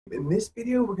In this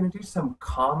video, we're going to do some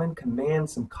common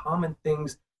commands, some common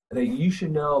things that you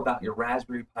should know about your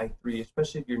Raspberry Pi 3,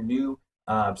 especially if you're new.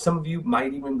 Some of you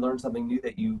might even learn something new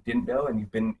that you didn't know and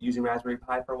you've been using Raspberry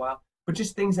Pi for a while. But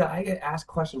just things that I get asked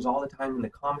questions all the time in the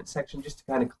comment section just to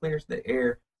kind of clear the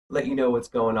air, let you know what's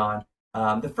going on.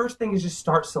 The first thing is just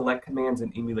start select commands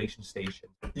in Emulation Station.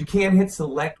 You can hit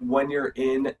select when you're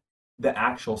in the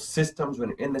actual systems. When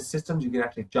you're in the systems, you can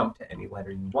actually jump to any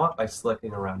letter you want by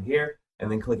selecting around here and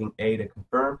then clicking A to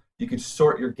confirm. You could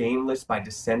sort your game list by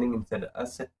descending instead of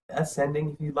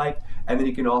ascending if you like, and then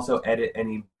you can also edit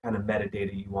any kind of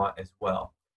metadata you want as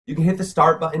well. You can hit the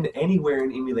start button anywhere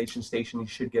in Emulation Station. You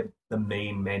should get the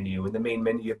main menu. In the main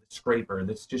menu, you have the scraper.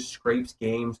 This just scrapes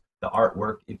games, the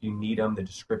artwork if you need them, the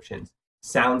descriptions,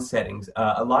 sound settings.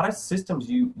 A lot of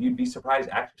systems you'd be surprised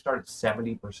actually start at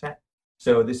 70%.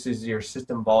 So this is your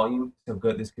system volume. So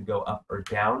good, this could go up or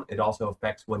down. It also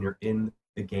affects when you're in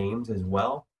the games as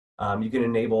well. You can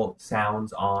enable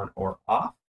sounds on or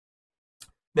off.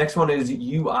 Next one is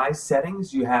UI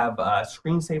settings. You have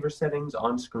screensaver settings,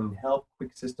 on-screen help,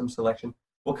 quick system selection,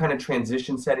 what kind of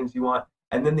transition settings you want,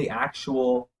 and then the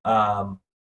actual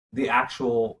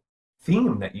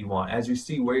theme that you want. As you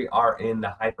see, we are in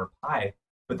the HyperPi,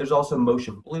 but there's also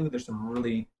Motion Blue. There's some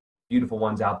really beautiful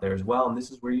ones out there as well, and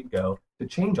this is where you go to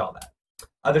change all that.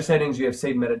 Other settings, you have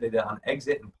save metadata on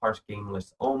exit and parse game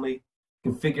lists only.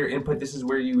 Configure input. This is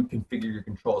where you would configure your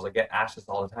controls. I get asked this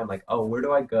all the time, like, oh, where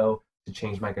do I go to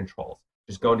change my controls?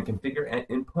 Just go into configure and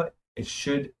input. It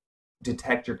should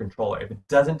detect your controller. If it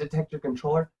doesn't detect your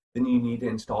controller, then you need to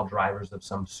install drivers of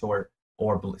some sort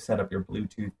or set up your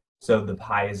Bluetooth so the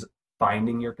Pi is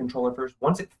finding your controller first.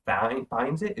 Once it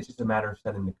finds it, it's just a matter of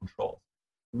setting the controls.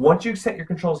 Once you set your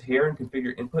controls here and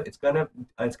configure input, it's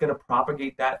gonna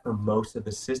propagate that for most of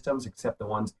the systems except the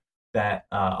ones that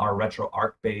are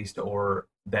RetroArch based or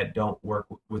that don't work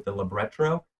with the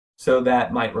libretto. So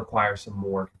that might require some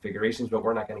more configurations, but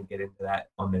we're not going to get into that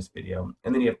on this video.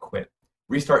 And then you have quit.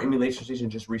 Restart Emulation Station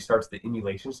just restarts the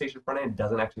Emulation Station front end. It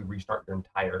doesn't actually restart your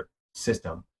entire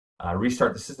system.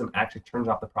 Restart the system actually turns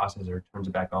off the processor, turns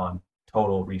it back on,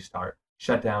 total restart.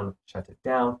 Shut down, shuts it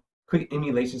down. Quit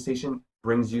Emulation Station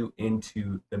brings you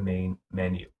into the main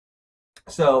menu.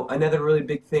 So another really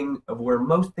big thing of where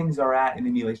most things are at in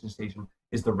Emulation Station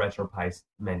is the RetroPi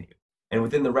menu. And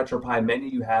within the RetroPi menu,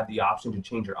 you have the option to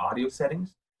change your audio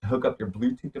settings, to hook up your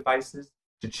Bluetooth devices,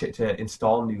 to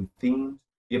install new themes.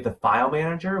 You have the file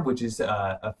manager, which is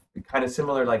a kind of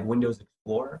similar like Windows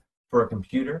Explorer for a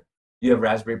computer. You have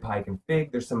Raspberry Pi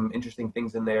config. There's some interesting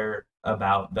things in there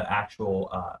about the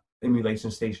actual Emulation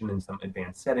Station and some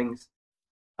advanced settings.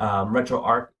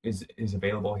 RetroArch is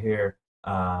available here.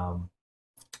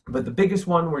 But the biggest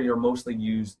one where you're mostly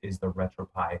used is the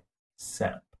RetroPi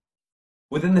setup.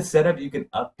 Within the setup, you can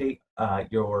update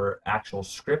your actual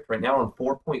script. Right now, we're on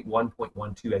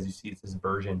 4.1.12, as you see, it says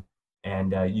version.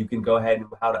 And you can go ahead and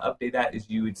how to update that is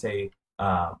you would say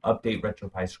update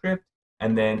RetroPi script,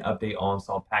 and then update all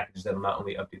installed packages. That'll not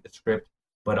only update the script,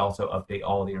 but also update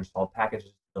all the installed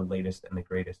packages, the latest and the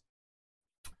greatest.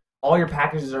 All your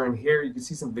packages are in here. You can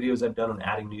see some videos I've done on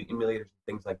adding new emulators and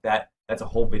things like that. That's a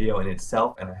whole video in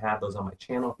itself, and I have those on my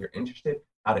channel if you're interested,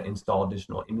 how to install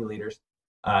additional emulators.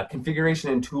 Configuration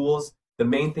and tools, the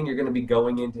main thing you're going to be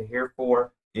going into here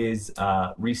for is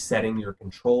resetting your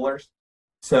controllers.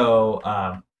 So,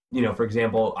 for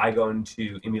example, I go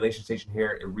into Emulation Station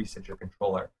here, it resets your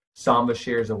controller. Samba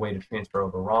share is a way to transfer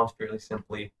over ROMs fairly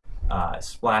simply.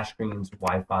 Splash screens,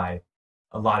 Wi-Fi,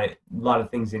 a lot of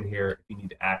things in here if you need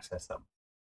to access them.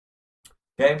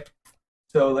 Okay,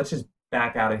 so let's just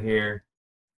back out of here.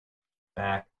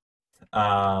 Back.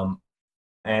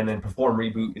 And then perform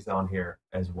reboot is on here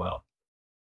as well.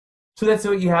 So that's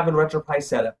what you have in RetroPi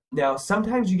setup. Now,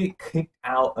 sometimes you get kicked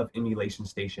out of Emulation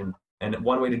Station, and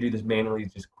one way to do this manually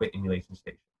is just quit Emulation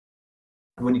Station.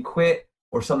 And when you quit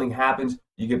or something happens,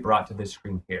 you get brought to this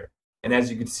screen here. And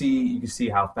as you can see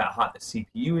how hot the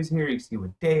CPU is here. You can see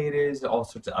what day it is, all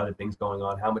sorts of other things going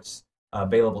on, how much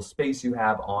available space you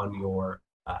have on your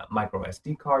micro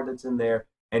SD card that's in there,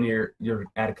 and you're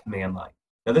at a command line.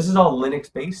 Now this is all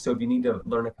Linux based, so if you need to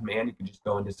learn a command, you can just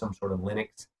go into some sort of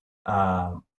Linux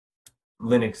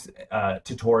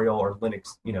tutorial or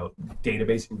Linux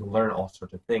database. You can learn all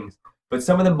sorts of things. But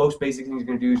some of the most basic things you're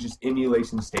going to do is just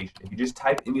Emulation Station. If you just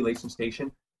type Emulation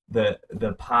Station,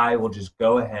 the Pi will just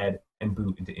go ahead and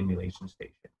boot into Emulation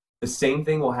Station. The same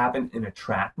thing will happen in a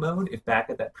track mode. If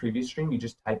back at that previous stream, you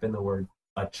just type in the word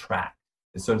a track.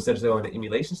 And so instead of going to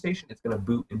Emulation Station, it's going to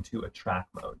boot into a track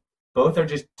mode. Both are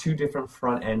just two different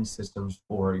front-end systems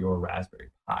for your Raspberry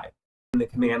Pi. And the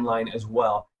command line as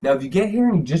well. Now, if you get here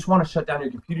and you just want to shut down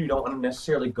your computer, you don't want to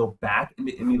necessarily go back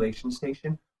into Emulation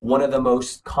Station, one of the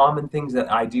most common things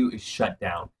that I do is shut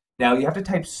down. Now, you have to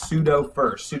type sudo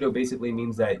first. Sudo basically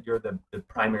means that you're the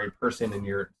primary person and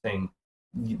you're saying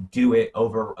you do it,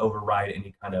 override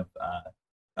any kind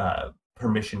of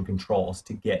permission controls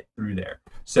to get through there.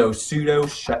 So sudo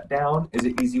shutdown is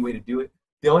an easy way to do it.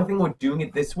 The only thing with doing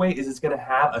it this way is it's going to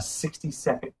have a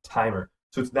 60-second timer.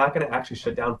 So it's not going to actually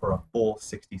shut down for a full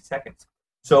 60 seconds.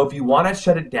 So if you want to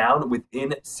shut it down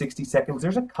within 60 seconds,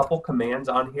 there's a couple commands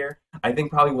on here. I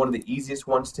think probably one of the easiest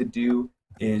ones to do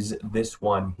is this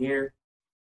one here,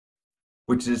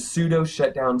 which is sudo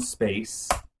shutdown space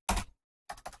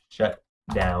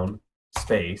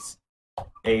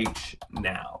h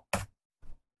now.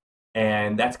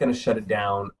 And that's going to shut it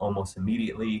down almost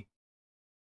immediately.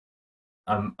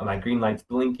 My green light's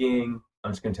blinking.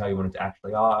 I'm just going to tell you when it's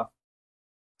actually off.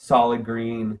 Solid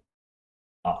green,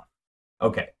 off.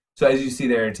 Okay, so as you see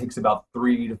there, it takes about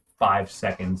 3 to 5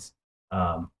 seconds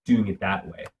doing it that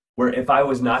way. Where if I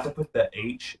was not to put the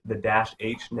dash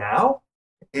H now,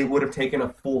 it would have taken a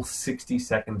full 60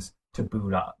 seconds to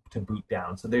boot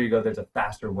down. So there you go. There's a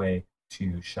faster way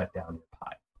to shut down your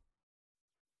Pi.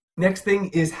 Next thing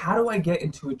is, how do I get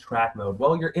into a track mode?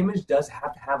 Well, your image does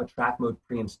have to have a track mode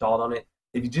pre-installed on it.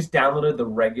 If you just downloaded the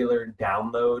regular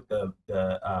download, the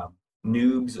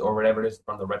noobs or whatever it is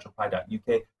from the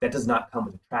retropie.uk, that does not come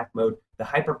with a track mode. The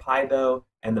HyperPi though,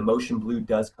 and the Motion Blue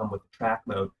does come with a track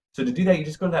mode. So to do that, you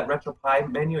just go to that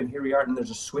RetroPie menu, and here we are, and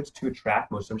there's a switch to a track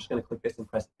mode. So I'm just going to click this and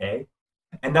press A.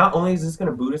 And not only is this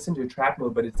going to boot us into a track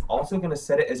mode, but it's also going to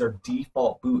set it as our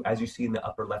default boot, as you see in the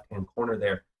upper left-hand corner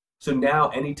there. So now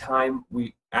anytime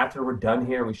after we're done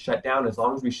here and we shut down, as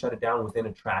long as we shut it down within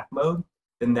a track mode,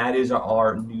 then that is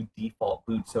our new default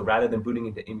boot. So rather than booting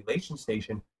into Emulation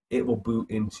Station, it will boot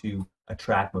into a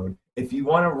track mode. If you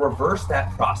want to reverse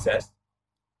that process,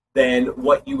 then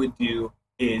what you would do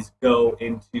is go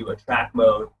into a track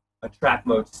mode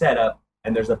setup,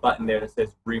 and there's a button there that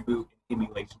says Reboot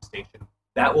Emulation Station.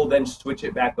 That will then switch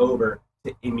it back over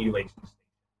to Emulation Station.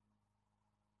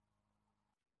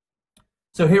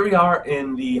 So here we are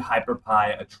in the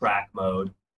HyperPi track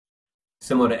mode,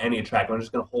 similar to any track mode. I'm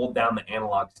just going to hold down the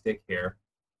analog stick here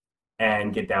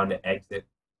and get down to exit.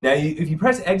 Now, if you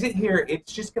press exit here,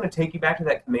 it's just going to take you back to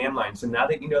that command line. So now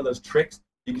that you know those tricks,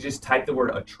 you can just type the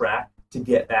word a track to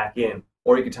get back in,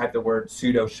 or you can type the word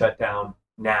sudo shutdown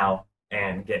now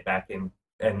and get back in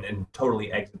and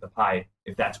totally exit the Pi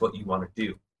if that's what you want to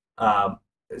do.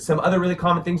 Some other really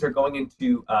common things are going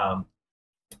into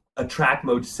a track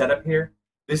mode setup here.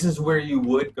 This is where you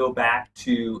would go back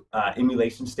to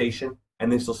Emulation Station,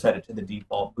 and this will set it to the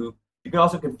default boot. You can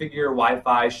also configure your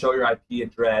Wi-Fi, show your IP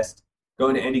address, go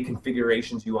into any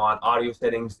configurations you want, audio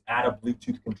settings, add a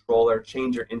Bluetooth controller,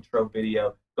 change your intro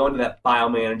video, go into that file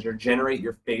manager, generate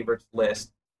your favorites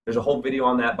list. There's a whole video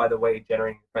on that, by the way,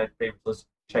 generating your favorites list.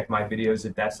 Check my videos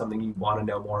if that's something you want to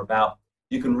know more about.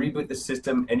 You can reboot the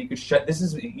system, and you can shut. This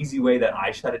is an easy way that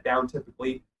I shut it down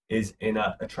typically, is in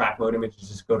a track mode image.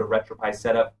 Just go to RetroPie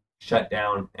setup, shut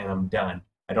down, and I'm done.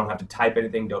 I don't have to type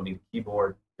anything, don't need a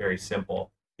keyboard, very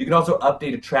simple. You can also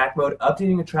update a track mode.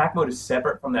 Updating a track mode is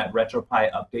separate from that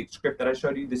RetroPie update script that I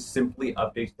showed you. This simply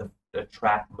updates the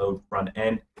track mode front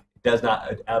end. It does not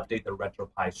update the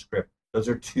RetroPie script. Those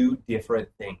are two different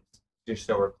things, just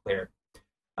so we're clear.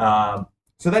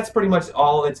 So that's pretty much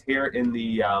all that's here in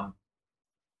the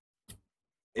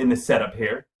setup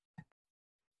here.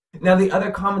 Now, the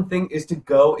other common thing is to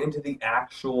go into the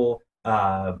actual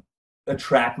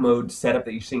track mode setup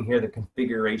that you're seeing here, the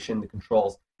configuration, the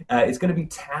controls. It's going to be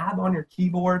tab on your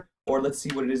keyboard, or let's see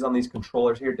what it is on these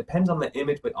controllers here. It depends on the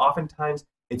image, but oftentimes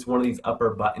it's one of these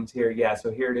upper buttons here. Yeah,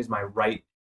 so here it is, my right.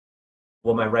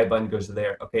 Well, my right button goes to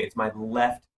there. Okay, it's my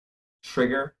left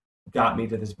trigger. Got me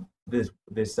to this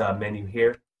menu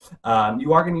here.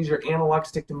 You are going to use your analog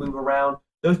stick to move around.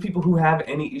 Those people who have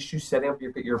any issues setting up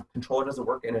your controller doesn't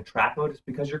work in a track mode, it's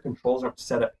because your controls aren't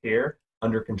set up here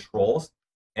under controls.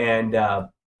 And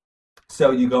so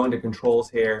you go into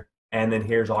controls here, and then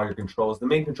here's all your controls. The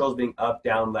main controls being up,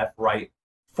 down, left, right,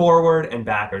 forward, and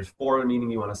backwards. Forward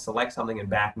meaning you want to select something, and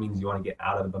back means you want to get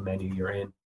out of the menu you're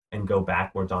in and go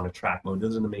backwards on a track mode.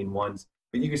 Those are the main ones.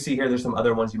 But you can see here there's some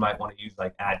other ones you might want to use,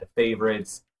 like add to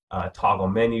favorites, toggle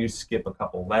menus, skip a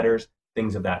couple letters,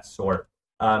 things of that sort.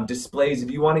 Displays, if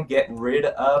you want to get rid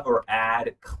of or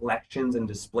add collections and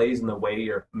displays in the way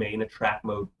your main track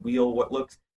mode wheel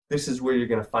looks, this is where you're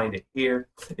going to find it here.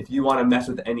 If you want to mess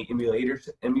with any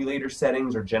emulator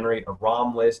settings or generate a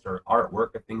ROM list or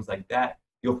artwork or things like that,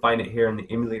 you'll find it here in the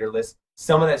emulator list.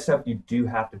 Some of that stuff you do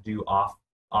have to do off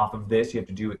off of this. You have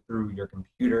to do it through your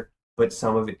computer, but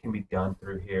some of it can be done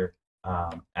through here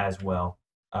as well.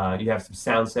 You have some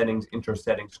sound settings, intro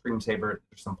settings, screensaver.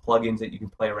 There's some plugins that you can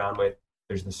play around with.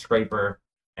 There's the scraper,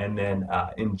 and then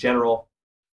in general,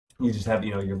 you just have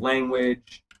your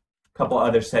language, a couple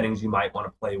other settings you might want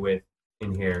to play with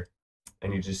in here,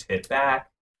 and you just hit back,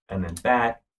 and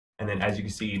then as you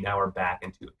can see, now we're back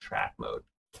into a track mode.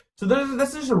 So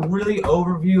this is a really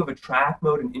overview of a track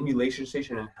mode and emulation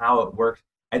station and how it works.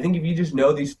 I think if you just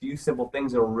know these few simple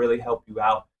things, it'll really help you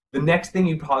out. The next thing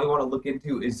you probably want to look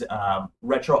into is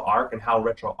RetroArch and how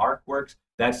RetroArch works.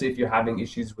 That's if you're having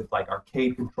issues with like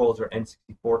arcade controls or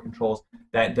N64 controls.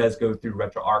 That does go through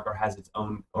RetroArch, or has its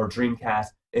own, or Dreamcast.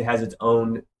 It has its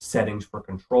own settings for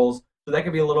controls. So that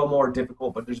can be a little more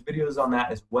difficult, but there's videos on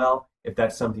that as well if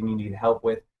that's something you need help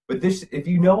with. But this, if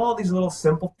you know all these little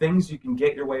simple things, you can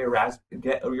get your way around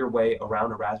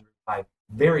a Raspberry Pi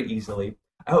very easily.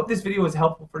 I hope this video was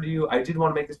helpful for you. I did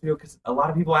want to make this video because a lot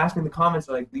of people ask me in the comments,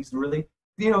 like, these really,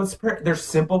 they're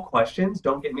simple questions,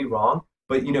 don't get me wrong,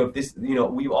 but this,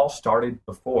 we've all started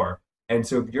before. And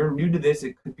so if you're new to this,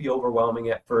 it could be overwhelming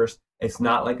at first. It's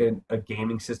not like a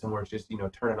gaming system where it's just,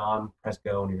 turn it on, press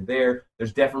go, and you're there.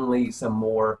 There's definitely some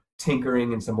more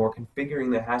tinkering and some more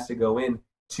configuring that has to go in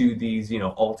to these,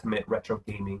 ultimate retro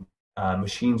gaming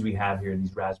machines we have here,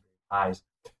 these Raspberry Pis.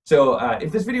 So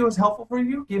if this video was helpful for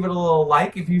you, give it a little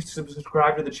like. If you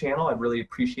subscribe to the channel, I'd really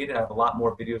appreciate it. I have a lot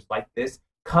more videos like this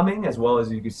coming, as well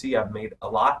as you can see I've made a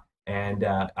lot, and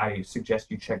I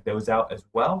suggest you check those out as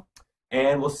well.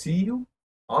 And we'll see you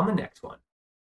on the next one.